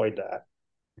maybe avoid that.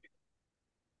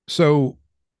 So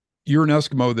you're an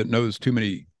Eskimo that knows too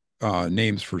many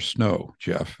names for snow,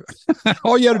 Jeff.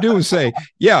 All you had to do was say,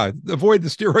 yeah, avoid the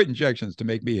steroid injections to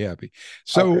make me happy.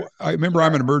 So Okay. I remember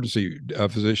I'm an emergency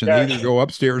physician. They Yeah. either go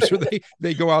upstairs or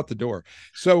they go out the door.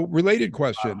 So related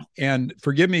question, and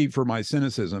forgive me for my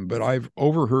cynicism, but I've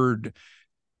overheard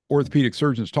orthopedic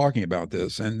surgeons talking about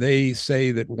this, and they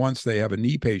say that once they have a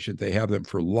knee patient, they have them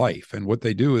for life. And what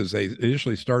they do is they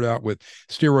initially start out with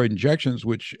steroid injections,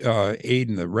 which aid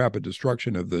in the rapid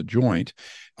destruction of the joint.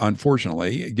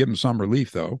 Unfortunately, give them some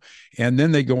relief though, and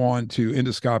then they go on to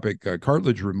endoscopic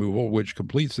cartilage removal, which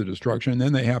completes the destruction. And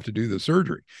then they have to do the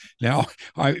surgery. Now,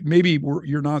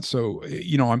 you're not so,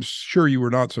 I'm sure you were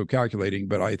not so calculating,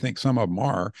 but I think some of them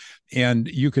are. And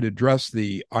you could address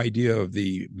the idea of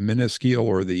the meniscal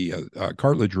or the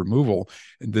cartilage removal,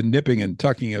 the nipping and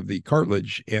tucking of the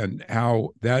cartilage, and how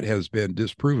that has been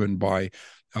disproven by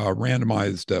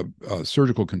randomized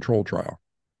surgical control trial.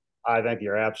 I think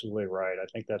you're absolutely right. I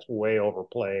think that's way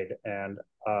overplayed. And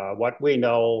what we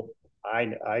know,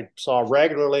 I saw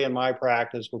regularly in my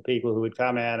practice were people who would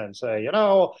come in and say,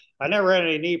 I never had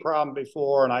any knee problem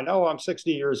before, and I know I'm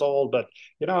 60 years old, but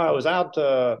I was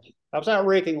out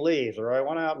raking leaves, or I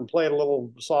went out and played a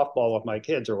little softball with my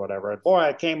kids or whatever. And boy,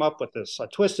 I came up with this. I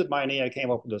twisted my knee. I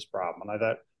came up with this problem. And I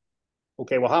thought,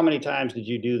 okay, well, how many times did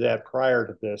you do that prior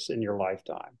to this in your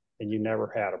lifetime? And you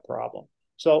never had a problem.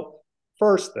 So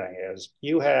first thing is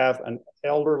you have an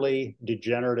elderly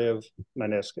degenerative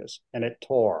meniscus and it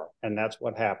tore, and that's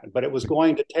what happened. But it was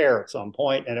going to tear at some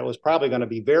point, and it was probably going to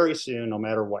be very soon, no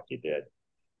matter what you did.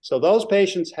 So those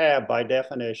patients have, by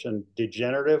definition,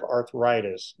 degenerative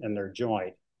arthritis in their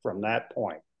joint from that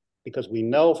point, because we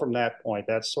know from that point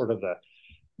that's sort of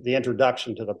the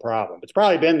introduction to the problem. It's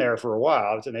probably been there for a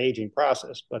while. It's an aging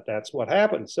process, but that's what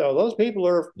happens. So those people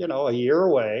are, a year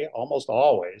away, almost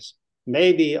always,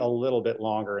 maybe a little bit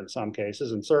longer in some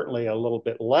cases, and certainly a little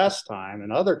bit less time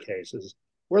in other cases,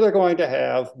 where they're going to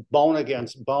have bone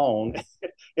against bone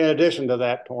in addition to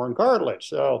that torn cartilage.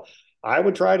 So I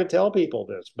would try to tell people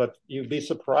this, but you'd be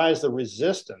surprised the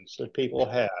resistance that people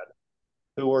had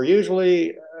who are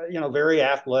usually, very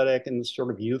athletic and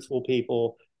sort of youthful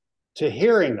people, to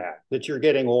hearing that you're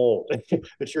getting old,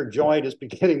 that your joint is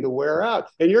beginning to wear out,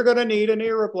 and you're going to need a knee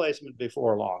replacement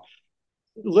before long.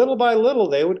 Little by little,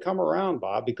 they would come around,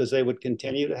 Bob, because they would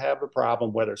continue to have the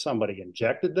problem, whether somebody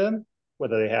injected them,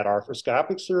 whether they had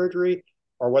arthroscopic surgery,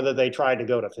 or whether they tried to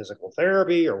go to physical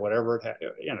therapy or whatever it had,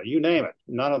 you name it.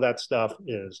 None of that stuff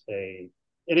is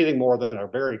anything more than a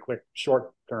very quick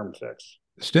short-term fix.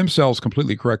 Stem cells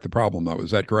completely correct the problem, though.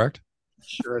 Is that correct?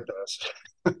 Sure it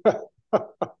does.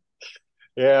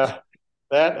 Yeah,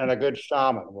 that and a good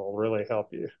shaman will really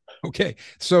help you. Okay.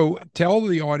 So tell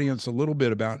the audience a little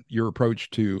bit about your approach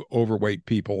to overweight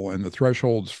people and the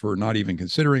thresholds for not even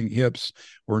considering hips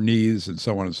or knees and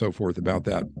so on and so forth about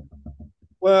that.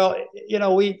 Well,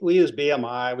 we use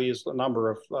BMI, we use a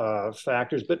number of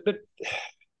factors, but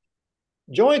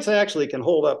joints actually can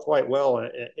hold up quite well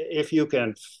if you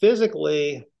can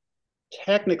physically,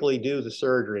 technically do the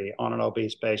surgery on an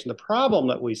obese patient. The problem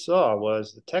that we saw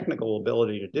was the technical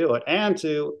ability to do it and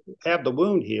to have the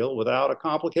wound heal without a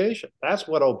complication. That's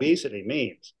what obesity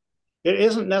means. It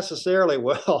isn't necessarily,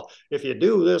 well, if you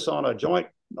do this on a joint,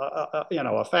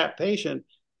 a fat patient,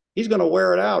 he's going to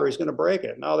wear it out or he's going to break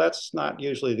it. No, that's not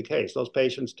usually the case. Those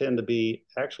patients tend to be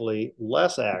actually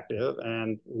less active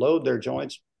and load their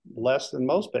joints less than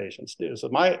most patients do. So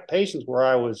my patients where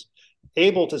I was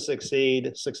able to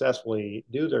successfully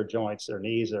do their joints, their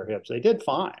knees, their hips, they did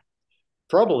fine.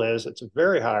 Trouble is, it's a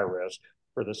very high risk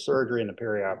for the surgery in the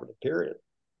perioperative period.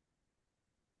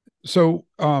 So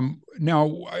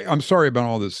now I'm sorry about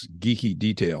all this geeky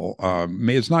detail.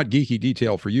 It's not geeky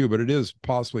detail for you, but it is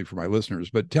possibly for my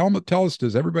listeners. But tell us,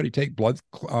 does everybody take blood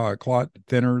clot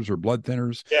thinners or blood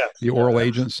thinners, Yes, the oral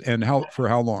agents, and for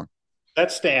how long?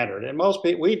 that's standard. And most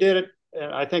people, we did it,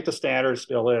 and I think the standard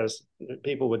still is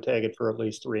people would take it for at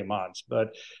least 3 months.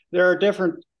 But there are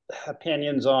different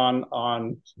opinions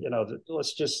on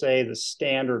let's just say the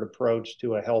standard approach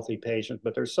to a healthy patient.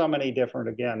 But there's so many different,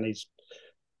 again, these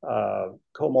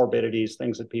comorbidities,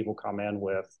 things that people come in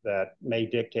with that may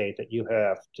dictate that you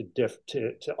have to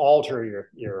alter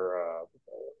your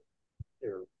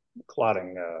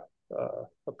clotting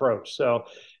approach. So,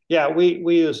 yeah, we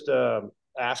used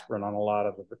aspirin on a lot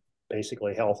of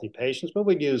basically healthy patients, but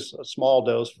we'd use a small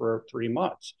dose for 3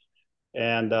 months,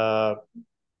 and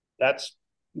that's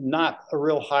not a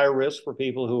real high risk for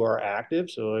people who are active.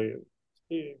 So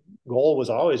the goal was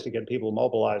always to get people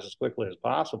mobilized as quickly as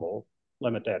possible,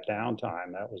 limit that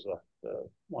downtime. That was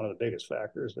one of the biggest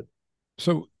factors.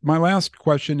 So my last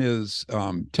question is,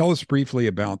 tell us briefly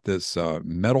about this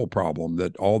metal problem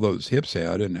that all those hips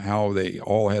had and how they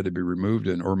all had to be removed,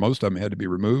 or most of them had to be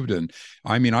removed. And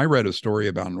I mean, I read a story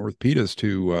about an orthopedist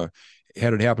who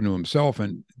had it happen to himself,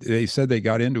 and they said they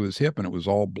got into his hip and it was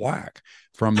all black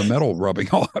from the metal rubbing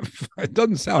off. It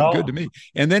doesn't sound good to me.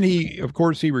 And then of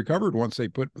course, he recovered once they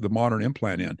put the modern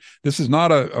implant in. This is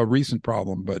not a recent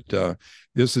problem, but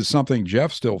this is something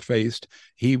Jeff still faced.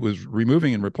 He was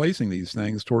removing and replacing these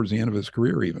things towards the end of his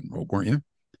career, even, weren't you?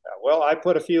 Well, I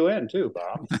put a few in too,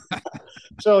 Bob.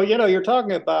 So, you're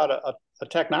talking about a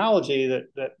technology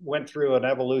that went through an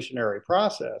evolutionary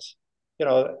process.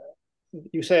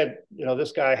 You said,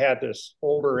 this guy had this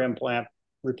older implant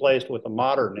replaced with a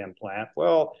modern implant.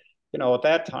 Well, at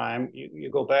that time,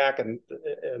 you go back and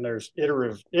there's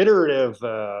iterative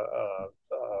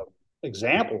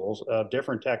examples of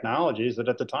different technologies that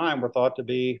at the time were thought to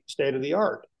be state of the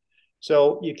art.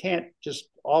 So you can't just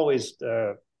always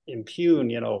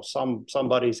impugn,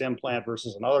 somebody's implant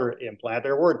versus another implant.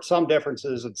 There were some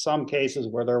differences in some cases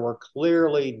where there were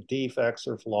clearly defects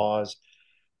or flaws,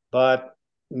 but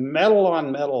metal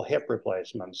on metal hip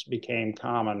replacements became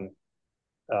common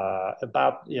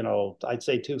about, I'd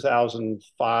say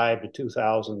 2005 to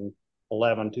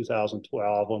 2011,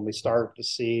 2012, when we started to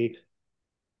see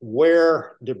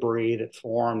wear debris that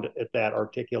formed at that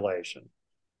articulation.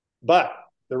 But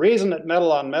the reason that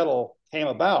metal on metal came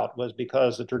about was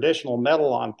because the traditional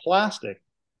metal on plastic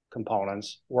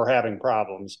components were having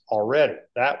problems already.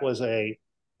 That was an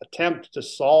attempt to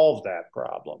solve that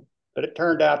problem, but it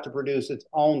turned out to produce its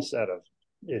own set of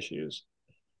issues.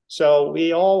 So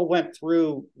we all went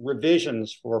through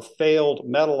revisions for failed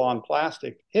metal on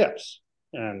plastic hips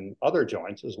and other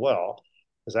joints as well,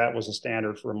 because that was a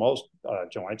standard for most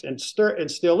joints, and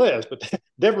still is. But the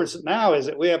difference now is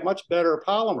that we have much better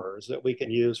polymers that we can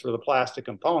use for the plastic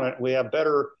component. We have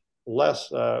less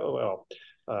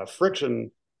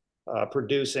friction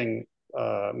producing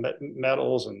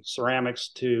metals and ceramics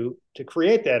to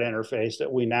create that interface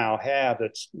that we now have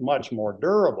that's much more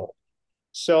durable.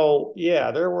 So,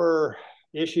 yeah, there were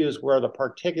issues where the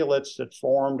particulates that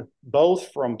formed both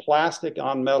from plastic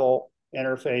on metal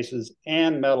interfaces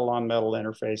and metal on metal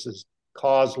interfaces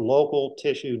caused local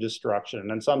tissue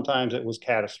destruction. And sometimes it was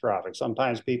catastrophic.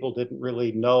 Sometimes people didn't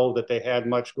really know that they had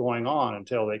much going on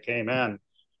until they came in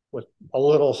with a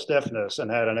little stiffness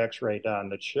and had an x-ray done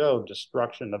that showed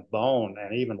destruction of bone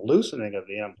and even loosening of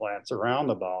the implants around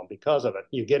the bone because of it.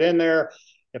 You get in there,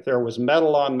 if there was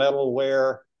metal on metal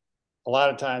wear, a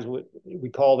lot of times we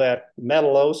call that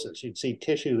metallosis. You'd see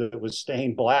tissue that was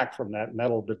stained black from that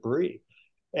metal debris.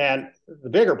 And the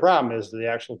bigger problem is the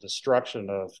actual destruction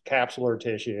of capsular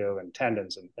tissue and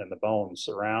tendons and the bones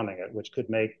surrounding it, which could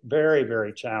make very,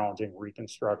 very challenging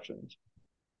reconstructions.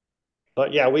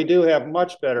 But yeah, we do have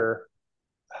much better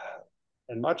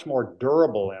and much more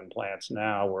durable implants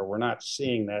now where we're not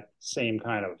seeing that same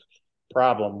kind of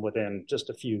problem within just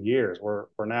a few years. We're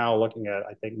now looking at,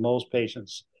 I think, most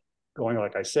patients going,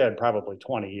 like I said, probably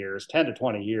 20 years, 10 to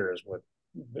 20 years with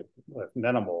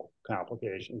minimal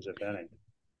complications, if any.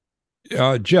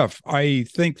 Jeff, I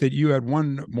think that you had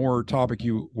one more topic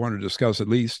you wanted to discuss, at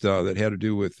least that had to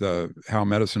do with how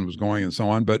medicine was going and so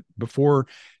on. But before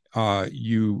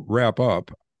you wrap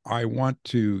up, I want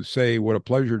to say what a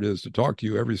pleasure it is to talk to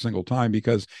you every single time,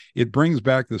 because it brings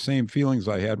back the same feelings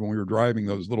I had when we were driving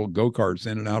those little go-karts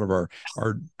in and out of our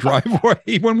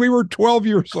driveway when we were 12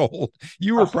 years old.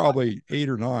 You were probably 8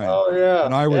 or 9, Oh yeah,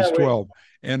 and I yeah, was 12.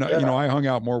 And, yeah. I hung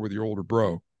out more with your older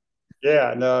bro.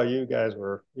 Yeah, no, you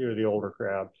were the older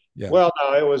crowd. Yeah. Well,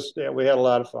 no, it was, yeah, we had a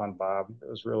lot of fun, Bob. It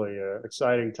was really an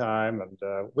exciting time,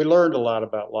 and we learned a lot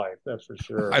about life, that's for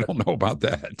sure. I don't know about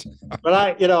that. But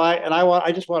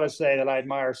I just want to say that I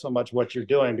admire so much what you're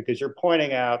doing, because you're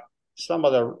pointing out some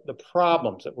of the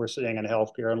problems that we're seeing in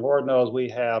healthcare, and Lord knows we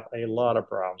have a lot of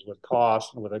problems with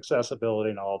cost and with accessibility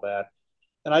and all that.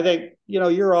 And I think,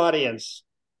 your audience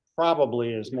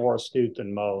probably is more astute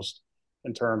than most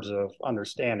in terms of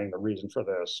understanding the reason for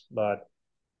this. But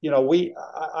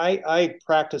I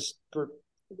practiced for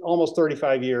almost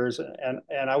 35 years,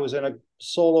 and I was in a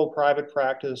solo private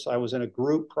practice, I was in a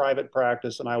group private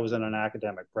practice, and I was in an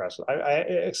academic practice.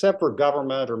 Except for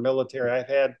government or military, I've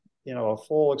had a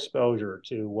full exposure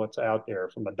to what's out there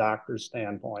from a doctor's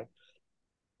standpoint.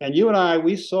 And you and I,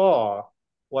 we saw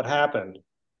what happened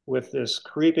with this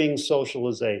creeping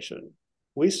socialization.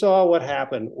 We saw what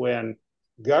happened when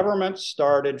government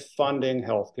started funding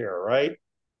healthcare, right?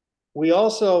 We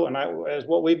also, as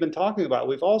what we've been talking about,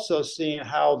 we've also seen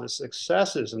how the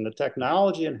successes in the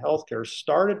technology in healthcare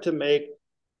started to make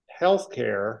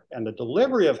healthcare and the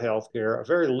delivery of healthcare a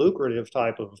very lucrative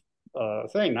type of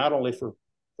thing, not only for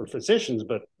physicians,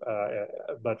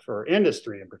 but for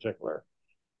industry in particular.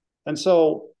 And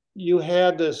so you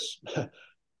had this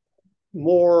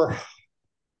more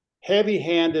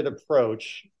heavy-handed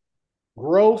approach,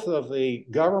 growth of the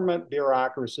government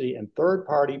bureaucracy and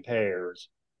third-party payers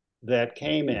that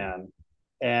came in,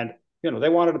 and they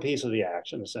wanted a piece of the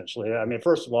action, essentially. I mean,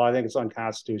 first of all, I think it's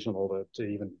unconstitutional to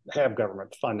even have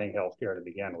government funding healthcare to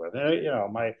begin with.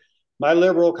 And my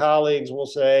liberal colleagues will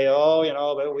say, oh,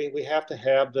 but we have to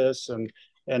have this,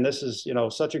 and this is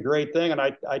such a great thing. And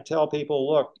I tell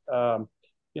people, look,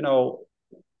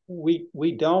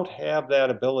 we don't have that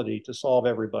ability to solve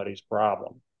everybody's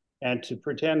problem. And to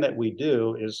pretend that we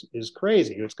do is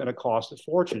crazy. It's going to cost a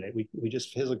fortune. We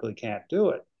just physically can't do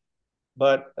it.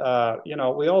 But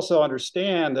we also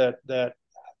understand that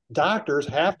doctors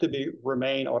have to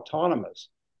remain autonomous.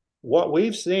 What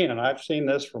we've seen, and I've seen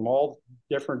this from all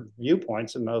different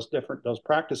viewpoints in those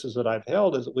practices that I've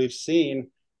held, is that we've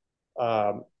seen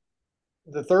the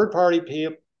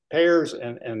third-party payers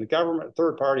and the government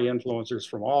third-party influencers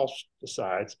from all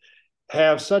sides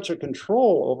have such a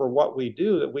control over what we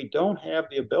do that we don't have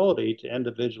the ability to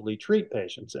individually treat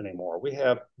patients anymore. We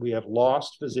have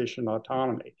lost physician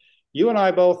autonomy. You and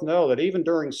I both know that even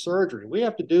during surgery, we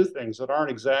have to do things that aren't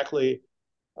exactly,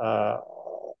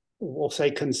 we'll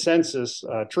say, consensus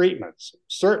treatments.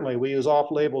 Certainly, we use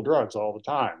off-label drugs all the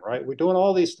time, right? We're doing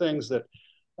all these things that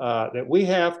we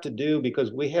have to do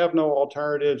because we have no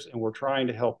alternatives, and we're trying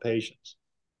to help patients.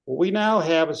 Well, we now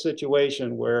have a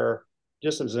situation where,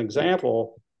 just as an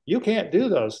example, you can't do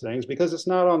those things because it's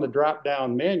not on the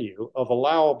drop-down menu of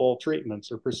allowable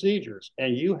treatments or procedures,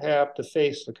 and you have to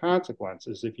face the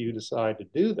consequences if you decide to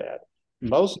do that.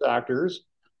 Most doctors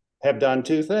have done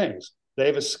two things.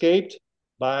 They've escaped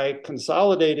by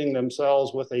consolidating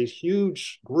themselves with a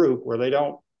huge group where they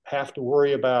don't have to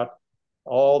worry about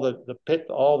all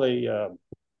the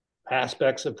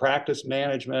aspects of practice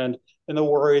management and the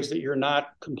worries that you're not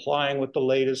complying with the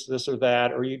latest this or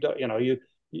that, or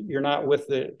you're not with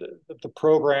the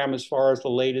program as far as the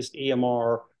latest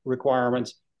EMR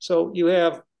requirements. So you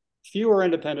have fewer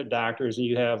independent doctors, and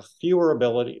you have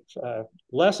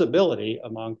less ability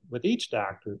with each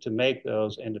doctor to make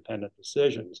those independent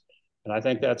decisions. And I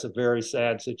think that's a very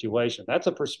sad situation. That's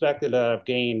a perspective that I've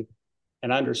gained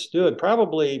and understood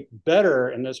probably better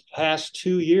in this past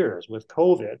 2 years with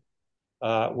COVID,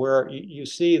 where you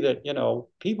see that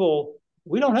people,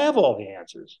 we don't have all the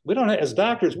answers. We don't have, as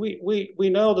doctors, we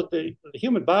know that the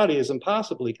human body is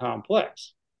impossibly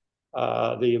complex.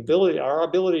 Our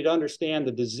ability to understand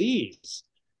the disease,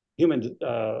 human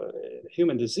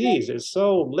disease, is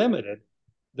so limited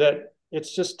that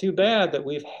it's just too bad that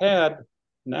we've had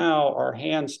now our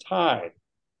hands tied.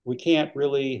 We can't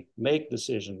really make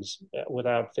decisions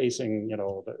without facing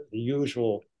the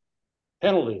usual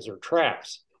penalties or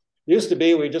traps. It used to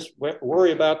be we just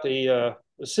worry about the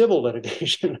civil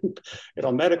litigation,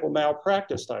 medical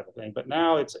malpractice type of thing. But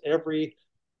now it's every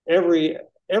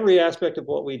aspect of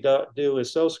what we do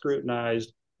is so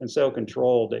scrutinized and so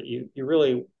controlled that you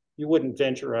wouldn't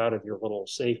venture out of your little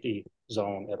safety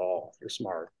zone at all if you're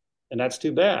smart. And that's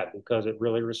too bad, because it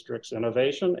really restricts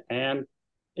innovation and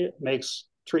it makes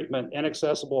treatment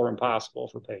inaccessible or impossible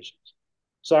for patients.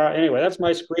 So anyway, that's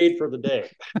my screed for the day.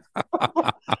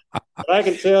 But I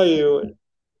can tell you,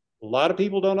 a lot of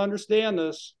people don't understand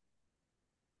this,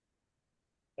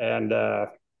 and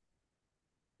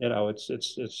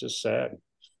it's just sad.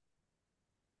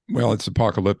 Well, it's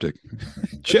apocalyptic.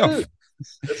 Jeff,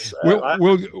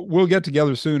 we'll get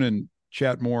together soon and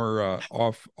chat more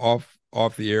off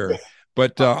the air.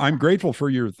 But I'm grateful for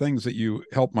your things that you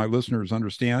help my listeners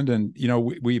understand. And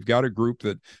we've got a group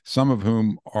that some of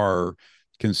whom are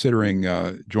considering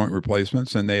joint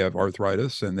replacements, and they have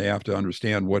arthritis, and they have to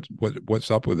understand what's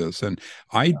up with this. And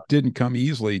I didn't come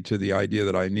easily to the idea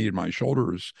that I needed my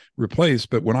shoulders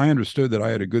replaced, but when I understood that I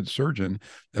had a good surgeon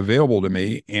available to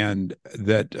me and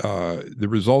that the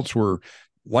results were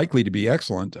likely to be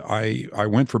excellent, I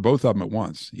went for both of them at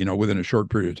once, within a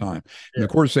short period of time. And of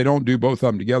course, they don't do both of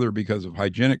them together because of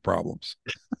hygienic problems.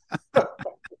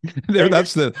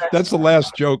 That's the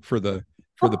last joke for the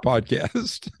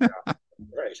podcast.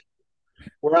 Great.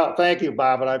 Well, thank you,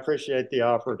 Bob, and I appreciate the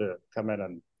offer to come in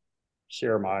and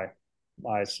share my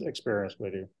experience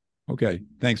with you. Okay.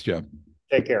 Thanks, Jeff.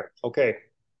 Take care. Okay.